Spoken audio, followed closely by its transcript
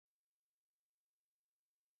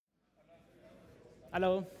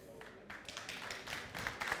Hello.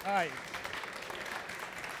 Hi.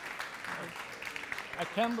 I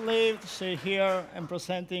can't believe to say here I'm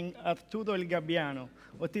presenting Arturo il Gabbiano.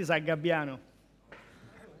 What is a Gabbiano?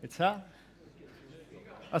 It's a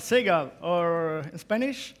seagull, or in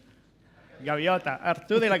Spanish, gaviota,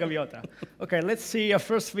 Arturo la gaviota. Okay, let's see a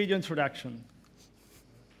first video introduction.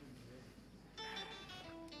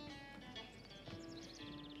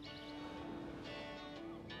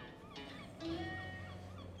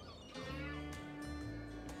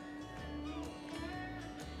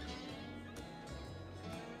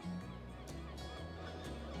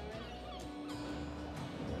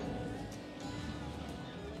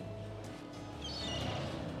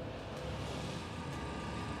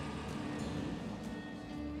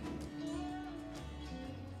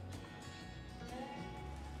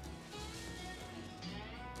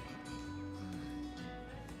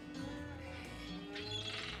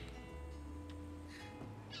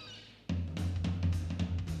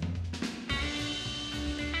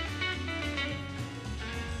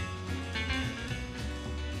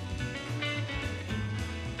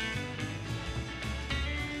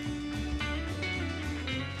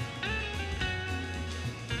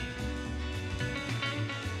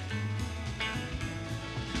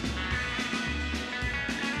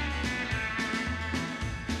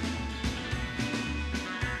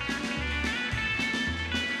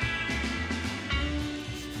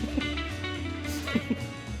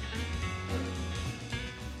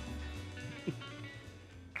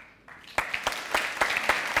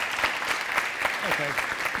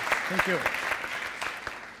 Thank you.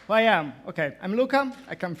 Who I am? Okay, I'm Luca.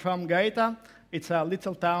 I come from Gaeta. It's a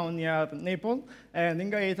little town near Naples. And in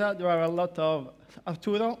Gaeta, there are a lot of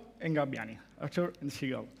Arturo and Gabbiani, Arturo and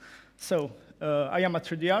Seagull. So I am a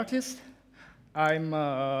 3D artist. I'm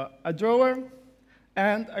a drawer.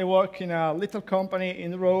 And I work in a little company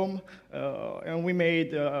in Rome. And we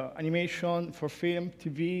made animation for film,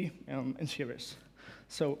 TV, and series.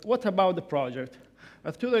 So what about the project?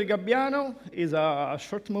 Arturo il Gabbiano is a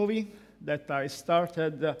short movie that I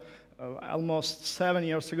started almost 7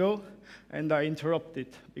 years ago, and I interrupted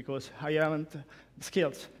because I haven't the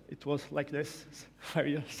skills. It was like this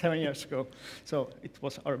 7 years ago, so it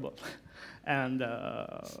was horrible. And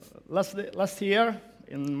last year,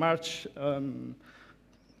 in March,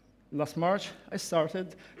 last March, I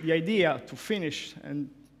started the idea to finish and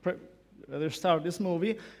restart this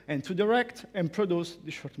movie and to direct and produce the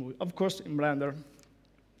short movie, of course, in Blender.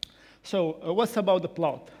 So what's about the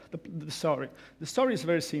plot, the story? The story is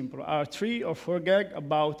very simple. Are 3 or 4 gags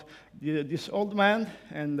about this old man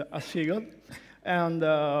and a seagull. And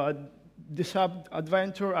this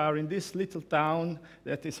adventure are in this little town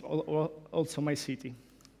that is also my city.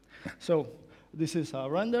 So this is a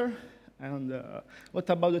render. And what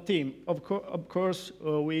about the team? Of course,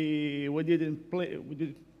 we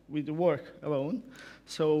did work alone.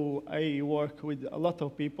 So I work with a lot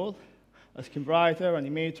of people. A screenwriter,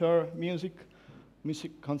 animator,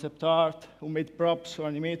 music concept art, who made props or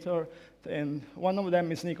animator. And one of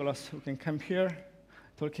them is Nicolas, who can come here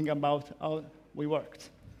talking about how we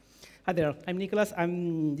worked. Hi there, I'm Nicolas.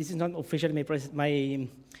 This is not officially my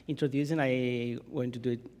introduction. I'm going to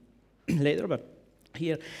do it later, but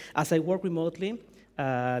here, as I work remotely,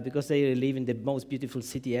 because I live in the most beautiful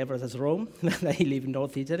city ever, as Rome, I live in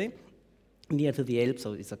North Italy, near to the Alps,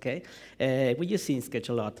 so it's okay. We use scene sketch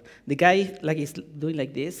a lot. The guy is doing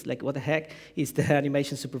like this, like what the heck, is the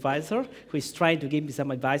animation supervisor who is trying to give me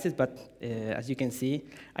some advices, but as you can see,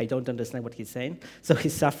 I don't understand what he's saying. So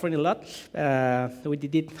he's suffering a lot.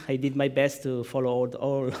 I did my best to follow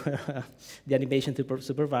all the animation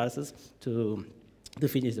supervisors to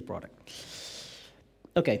finish the product.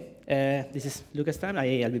 Okay, this is Lucas' time.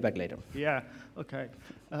 I'll be back later. Yeah, okay.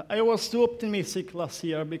 I was too optimistic last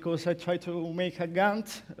year because I tried to make a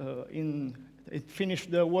Gantt. It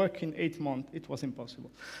finished the work in 8 months. It was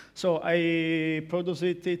impossible. So I produced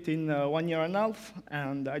it in 1 year and a half,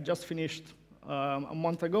 and I just finished a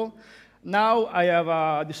month ago. Now I have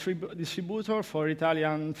a distributor for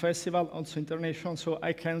Italian festival, also international, so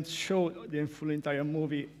I can show the full entire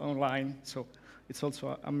movie online. So it's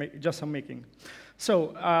also just a making.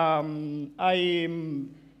 So I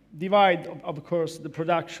divide, of course, the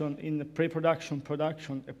production in the pre-production,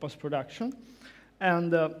 production, and post-production.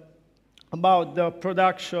 And about the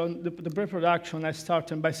production, the pre-production, I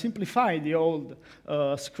started by simplifying the old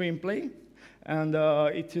screenplay. And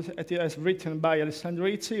it is written by Alessandro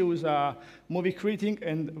Rizzi, who is a movie critic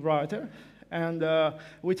and writer. And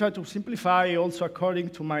we try to simplify also according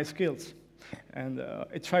to my skills. And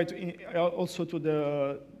I try to also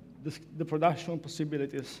to the production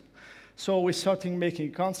possibilities. So we started making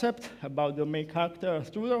a concept about the main character,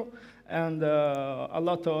 Arturo, and a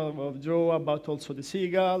lot of draw about also the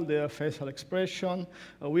seagull, the facial expression.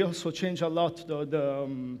 We also changed a lot the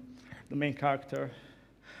main character.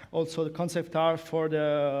 Also the concept art for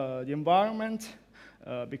the environment,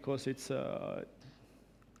 because it's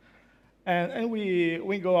and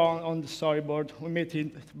we go on the storyboard. We made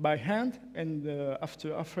it by hand, and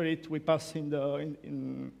after it, we pass in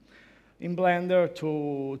Blender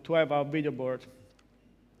to have a video board.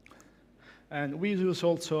 And we use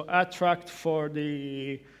also Attract for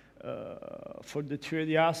the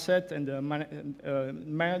 3D asset and the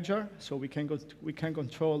manager, so we can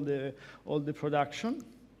control all the production.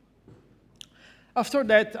 After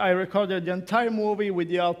that, I recorded the entire movie with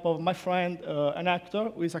the help of my friend, an actor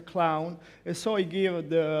who is a clown, and so he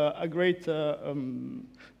gave a great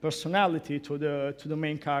personality to the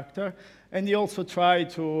main character, and he also tried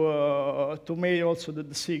to make also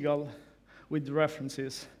the seagull with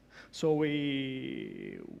references. So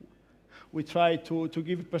we try to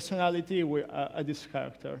give personality with this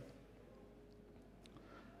character.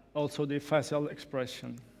 Also the facial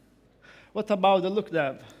expression. What about the look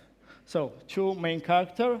dev? So, two main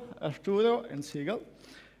characters, Arturo and Seagull.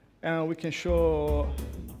 And we can show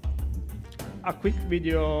a quick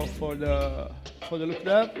video for the look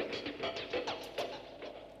dev.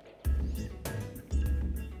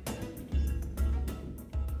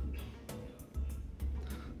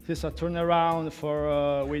 This is a turnaround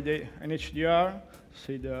for with an HDR.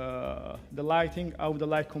 See the lighting, how the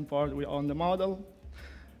light compared on the model.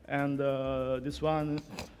 And this one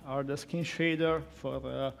are the skin shader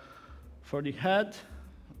for the head.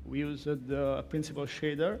 We used the principal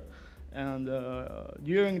shader, and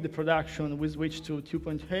during the production we switched to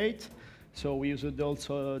 2.8, so we used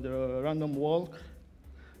also the random walk,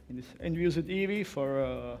 and we used Eevee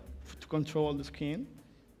to control the skin.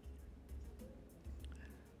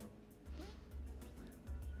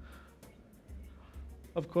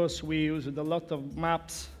 Of course, we used a lot of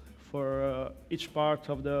maps for each part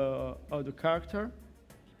of the character.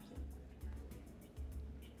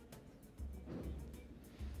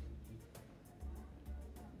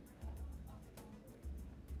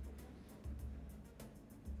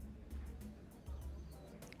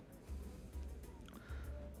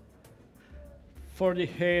 For the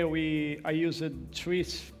hair, I used 3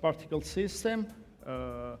 particle system.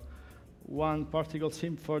 One particle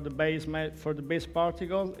system for the base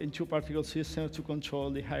particle, and 2 particle systems to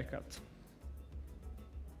control the haircut.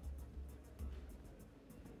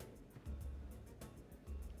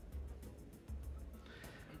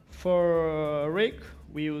 For rig,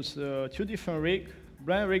 we use 2 different rigs.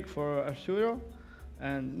 Brand rig for Arturo.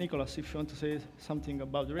 And Nicolas, if you want to say something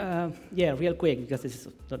about the rig. Yeah, real quick, because this is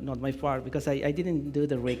not my part, because I didn't do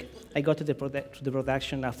the rig. I got to the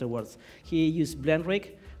production afterwards. He used blend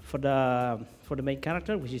rig for the main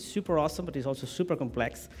character, which is super awesome, but it's also super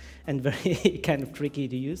complex and very kind of tricky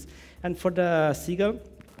to use. And for the seagull,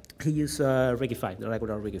 he used Rigify, the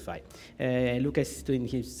regular Rigify. Lucas is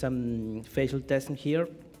doing some facial testing here.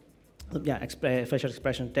 Yeah, facial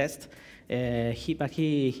expression test. He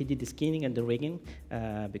did the skinning and the rigging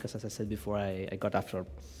because, as I said before, I got after.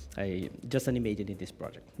 I just animated in this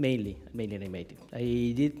project, mainly animated.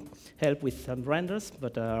 I did help with some renders,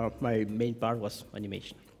 but my main part was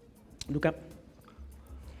animation. Luca?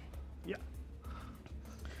 Yeah.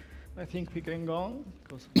 I think we can go on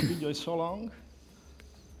because the video is so long.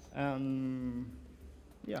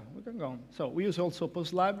 Yeah, we can go on. So we use also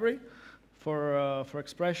Post Library for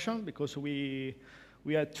expression because we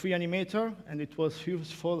had 3 animators, and it was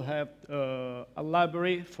useful to have a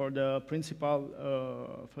library for the principal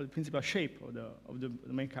shape of the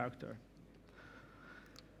main character.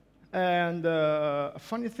 And a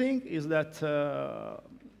funny thing is that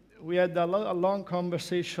we had a long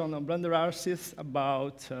conversation on Blender Artist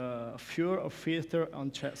about fur or filter on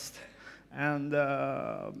chest, and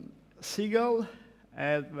Seagull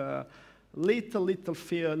had little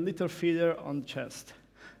feather on chest.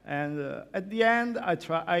 And at the end, I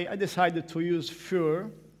decided to use fur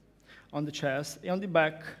on the chest, and on the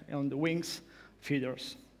back, and on the wings,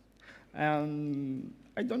 feathers. And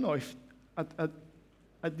I don't know if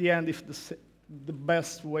at the end if the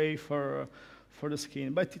best way for the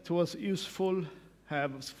skin, but it was useful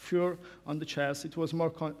have fur on the chest. It was more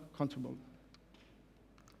comfortable.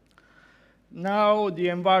 Now the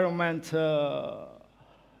environment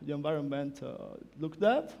looked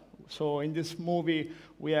at. So in this movie,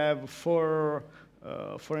 we have four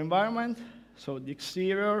environment. So the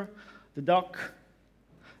exterior, the dock,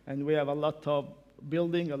 and we have a lot of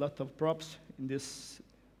building, a lot of props in this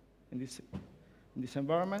in this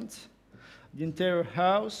environment. The interior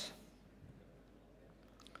house,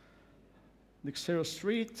 the exterior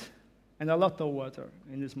street, and a lot of water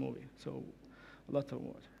in this movie, so a lot of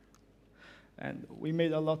water. And we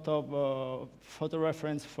made a lot of photo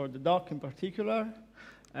reference for the dock in particular,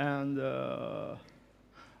 and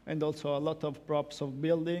also a lot of props of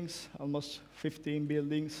buildings, almost 15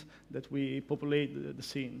 buildings that we populate the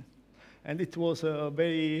scene. And it was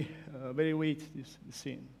very weighty, this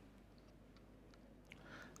scene.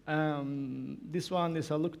 This one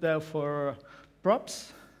is a look there for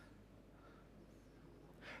props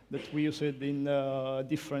that we used in a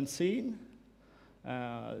different scene.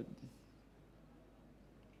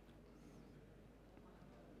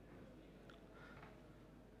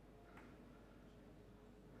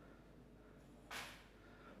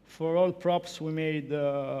 For all props, we made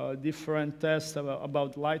different tests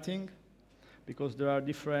about lighting, because there are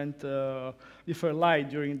different light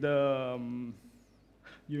during the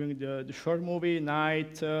short movie,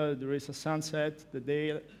 night, there is a sunset, the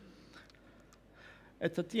day.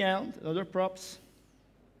 At the end, other props.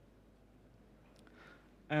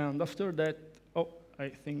 And after that, oh, I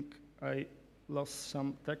think I lost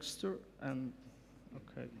some texture, and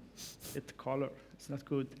okay, it's color. It's not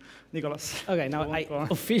good. Nicolas. Okay, now I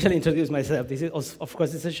officially introduce myself. This is, of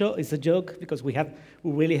course, it's a show. It's a joke because we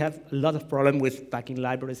really have a lot of problem with packing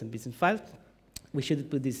libraries and business files. We should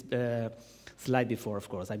put this slide before, of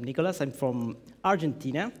course. I'm Nicolas. I'm from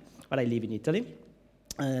Argentina, but I live in Italy.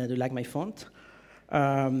 Do you like my font?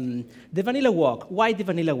 The vanilla walk. Why the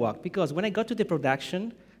vanilla walk? Because when I got to the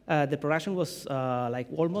production was like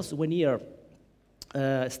almost 1 year.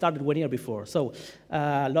 Started 1 year before, so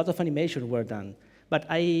a lot of animation were done. But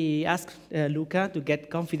I asked Luca to get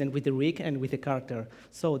confident with the rig and with the character.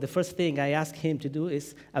 So the first thing I asked him to do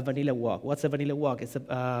is a vanilla walk. What's a vanilla walk? It's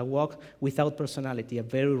a walk without personality, a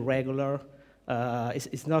very regular.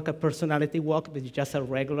 It's not a personality walk, but it's just a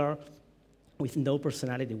regular with no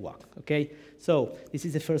personality walk, okay? So this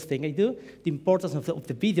is the first thing I do. The importance of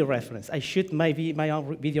the video reference. I shoot my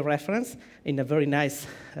own video reference in a very nice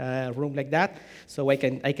room like that, so I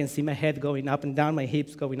can see my head going up and down, my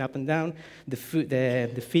hips going up and down, the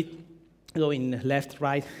feet going left,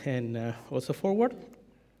 right, and also forward.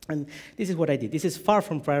 And this is what I did. This is far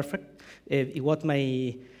from perfect. It was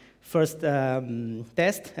my first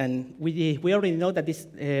test, and we already know that this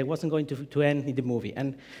wasn't going to end in the movie.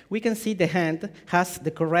 And we can see the hand has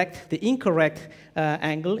the incorrect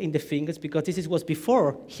angle in the fingers, because this was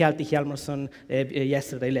before Hjalti Hjalmarsson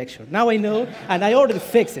yesterday lecture. Now I know, and I already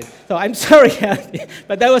fixed it. So I'm sorry, Hjalti,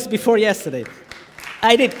 but that was before yesterday.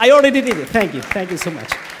 I already did it. Thank you so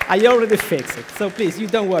much. I already fixed it. So please, you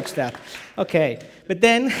don't watch that. Okay, but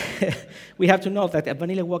then we have to know that a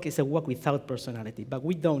vanilla walk is a walk without personality, but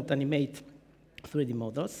we don't animate 3D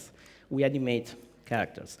models, we animate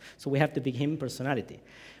characters. So we have to give him personality.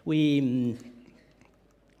 We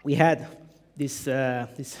had this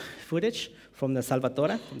footage from the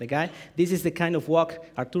Salvatore, from the guy. This is the kind of walk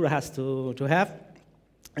Arturo has to have.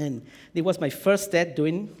 And it was my first step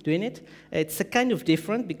doing it. It's a kind of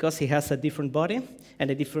different because he has a different body and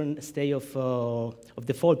a different state of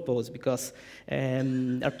default pose, because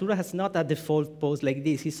Arturo has not a default pose like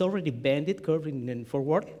this. He's already bended, curving and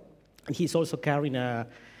forward. And he's also carrying an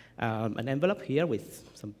envelope here with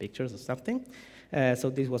some pictures or something. So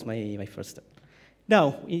this was my first step.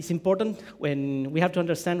 Now, it's important when we have to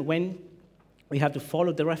understand when we have to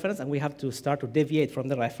follow the reference, and we have to start to deviate from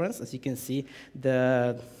the reference. As you can see,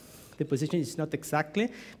 the position is not exactly,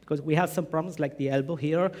 because we have some problems, like the elbow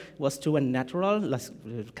here was too unnatural,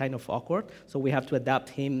 kind of awkward. So we have to adapt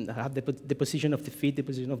him, have the position of the feet, the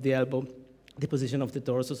position of the elbow, the position of the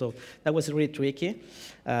torso. So that was really tricky.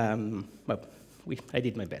 Well, I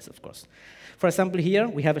did my best, of course. For example, here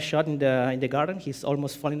we have a shot in the garden. He's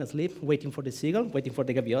almost falling asleep, waiting for the seagull, waiting for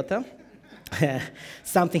the gaviota.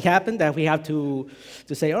 Something happened that we have to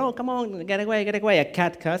say, oh, come on, get away, get away. A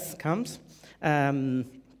cat comes.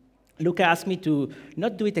 Luca asked me to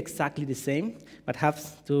not do it exactly the same, but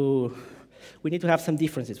we need to have some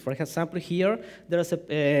differences. For example, here, there's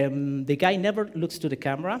the guy never looks to the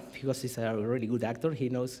camera, because he's a really good actor. He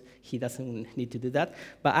knows he doesn't need to do that.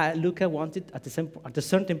 But Luca wanted, at a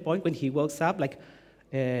certain point, when he wakes up, like,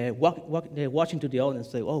 watching to the audience,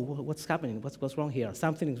 say, oh, what's happening? What's wrong here?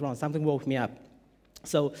 Something is wrong. Something woke me up.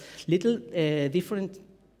 So little different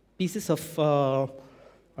pieces of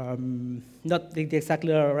not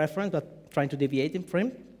exactly a reference, but trying to deviate from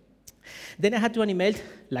him. Then I had to animate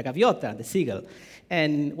La Gaviota, the seagull.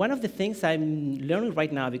 And one of the things I'm learning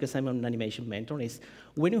right now, because I'm an animation mentor, is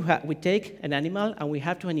when we take an animal and we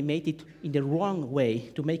have to animate it in the wrong way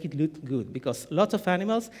to make it look good, because lots of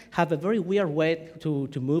animals have a very weird way to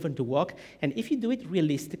move and to walk. And if you do it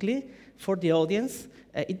realistically for the audience,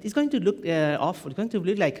 it's going to look awful. It's going to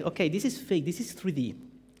look like, okay, this is fake, this is 3D.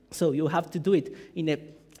 So you have to do it in a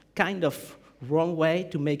kind of wrong way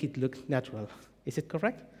to make it look natural. Is it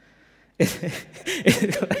correct?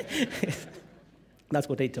 That's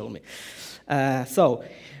what they told me. So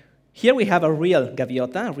here we have a real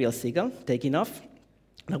gaviota, a real seagull, taking off.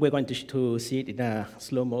 Now we're going to see it in a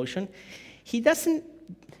slow motion. It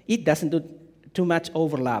doesn't do too much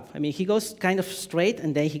overlap. I mean, he goes kind of straight,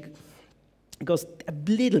 and then he goes a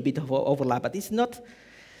little bit of overlap, but it's not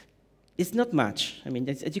much. I mean,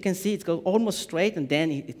 as you can see, it goes almost straight, and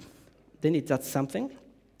then it does something.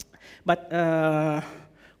 But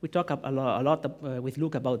we talk a lot with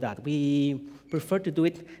Luca about that. We prefer to do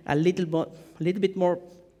it a little bit more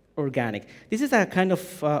organic. This is a kind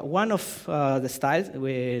of one of the styles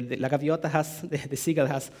where La Gaviota has, the seagull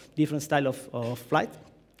has different style of flight.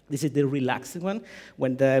 This is the relaxing one,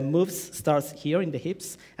 when the moves starts here in the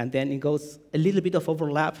hips, and then it goes a little bit of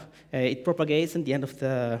overlap. It propagates in the end of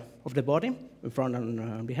the body, in front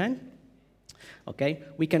and behind. Okay,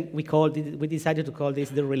 we decided to call this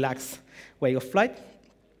the relaxed way of flight.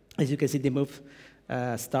 As you can see, the move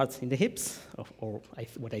starts in the hips,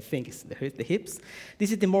 what I think is the hips.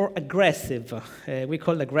 This is the more aggressive, we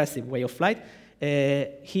call aggressive way of flight.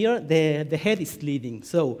 Here, the head is leading.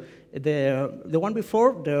 So the one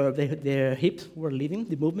before, the hips were leading,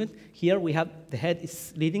 the movement. Here we have the head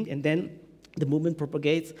is leading, and then the movement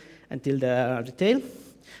propagates until the tail.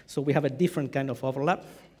 So we have a different kind of overlap,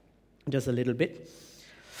 just a little bit.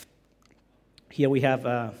 Here we have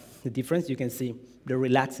the difference. You can see the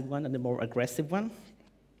relaxed one and the more aggressive one.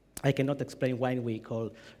 I cannot explain why we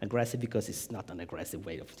call aggressive, because it's not an aggressive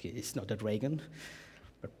way of, it's not a dragon,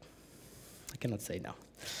 but I cannot say now.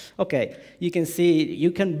 Okay, you can see,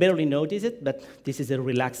 you can barely notice it, but this is a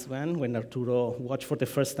relaxed one when Arturo watched for the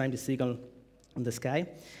first time the seagull on the sky.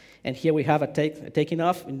 And here we have a taking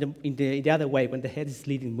off in the other way, when the head is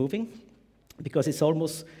leading, moving, because it's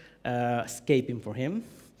almost escaping for him.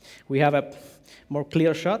 We have a more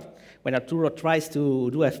clear shot when Arturo tries to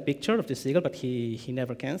do a picture of the seagull, but he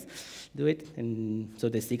never can do it. And so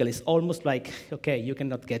the seagull is almost like, okay, you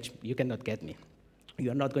cannot get me.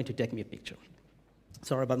 You are not going to take me a picture.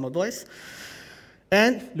 Sorry about my voice.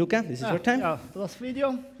 And Luca, this is your time. Yeah, the last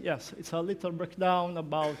video, yes, it's a little breakdown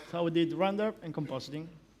about how we did render and compositing.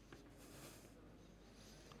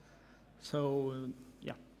 So,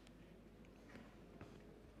 yeah.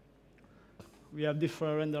 We have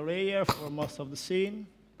different render layer for most of the scene.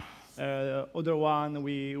 Other one,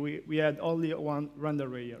 we had only one render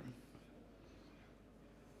layer.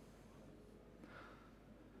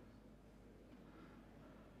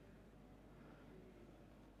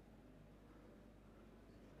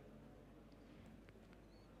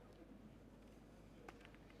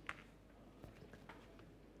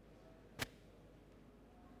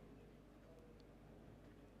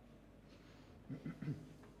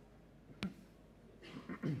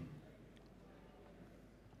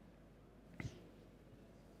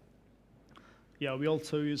 Yeah, we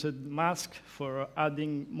also used mask for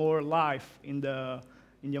adding more life in the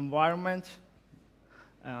environment.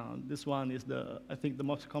 This one is I think the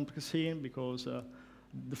most complex scene, because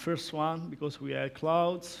the first one, because we had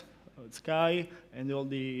clouds, sky, and all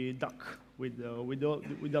the duck with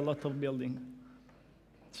a lot of building.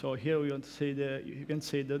 So here we want to see you can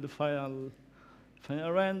see the final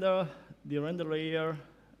render, the render layer.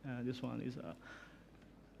 This one is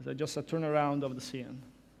just a turnaround of the scene.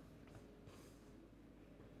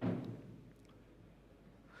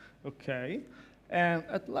 Okay, and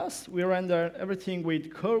at last we render everything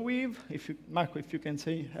with curve weave. Marco, if you can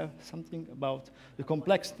say something about the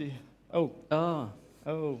complexity. Oh.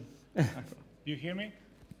 Do you hear me?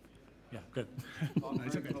 Yeah, good.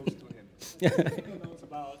 Nice and close to him. Nico knows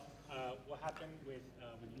about what happened with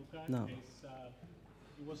Luca. No.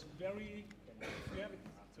 It was very,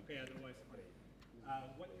 it's okay otherwise.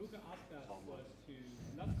 What Luca asked us was to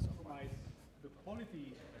not compromise the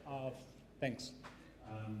quality of, thanks.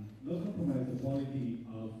 Not compromise the quality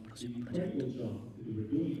of the incredible job that we were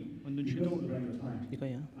doing because of the render time.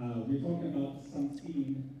 We're talking about some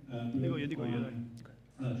scene built on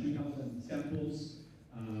 3,000 samples.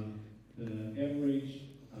 The average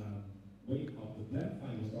weight of the blend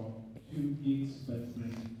file was around 2 gigs, but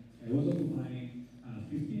I was applying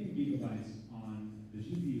 15 gigabytes on the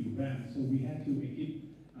GPU RAM, so we had to equip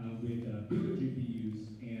with bigger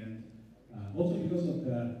GPUs and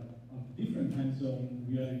zone,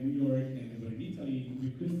 we are in New York and we were in Italy, we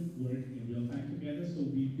couldn't work in real time together, so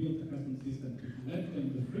we built a custom system to let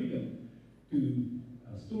them the freedom to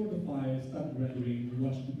store the files, start rendering,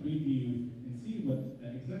 watch the preview, and see what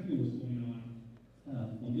exactly was going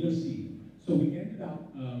on their scene. So we ended up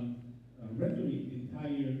rendering the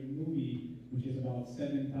entire movie, which is about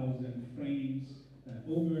 7,000 frames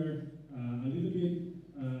over a little bit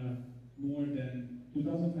more than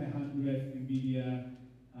 2,500 NVIDIA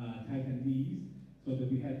Titan Ds, so that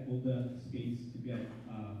we had all the space to get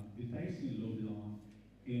the entire scene loaded on.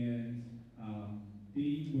 And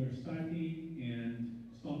they were starting and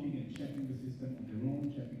stopping and checking the system on their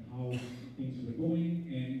own, checking how things were going.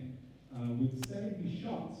 And with 70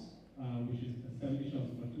 shots, which is 70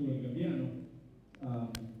 shots of Arturo and Gabbiano,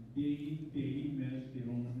 they managed their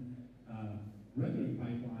own rendering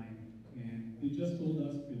pipeline, and they just told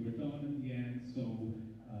us they were done in the end. So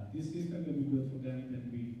this system that we built for them, that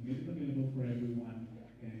we made it available for everyone,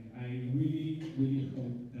 and I really, really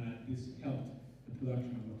hope that this helped the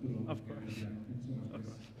production of Arturo. Of course. Thanks so much.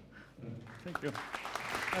 Thank you.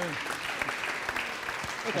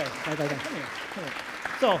 Okay. Bye. Come here.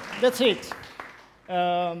 So that's it.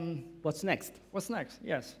 What's next? What's next?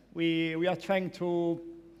 Yes, we are trying to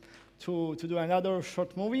do another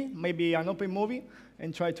short movie, maybe an open movie,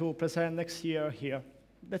 and try to present next year here.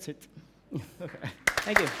 That's it. Okay.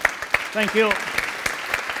 Thank you. Thank you.